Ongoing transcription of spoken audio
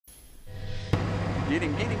Get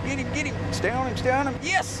him, get him, get him, get him. Stay on him, stay on him.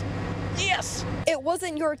 Yes! Yes! It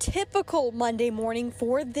wasn't your typical Monday morning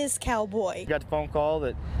for this cowboy. Got the phone call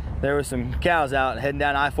that there were some cows out heading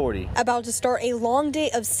down I-40. About to start a long day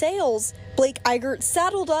of sales, Blake Eigert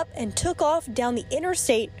saddled up and took off down the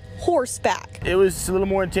interstate horseback. It was a little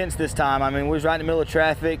more intense this time. I mean, we was right in the middle of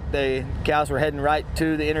traffic. The cows were heading right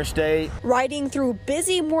to the interstate. Riding through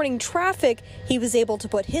busy morning traffic, he was able to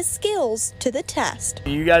put his skills to the test.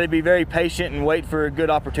 You got to be very patient and wait for a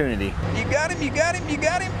good opportunity. You got him, you got him, you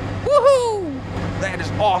got him. Woohoo! That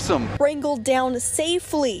is awesome. Wrangled down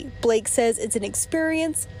safely. Blake says it's an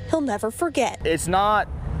experience he'll never forget. It's not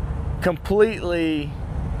completely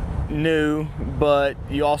new, but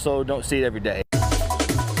you also don't see it every day.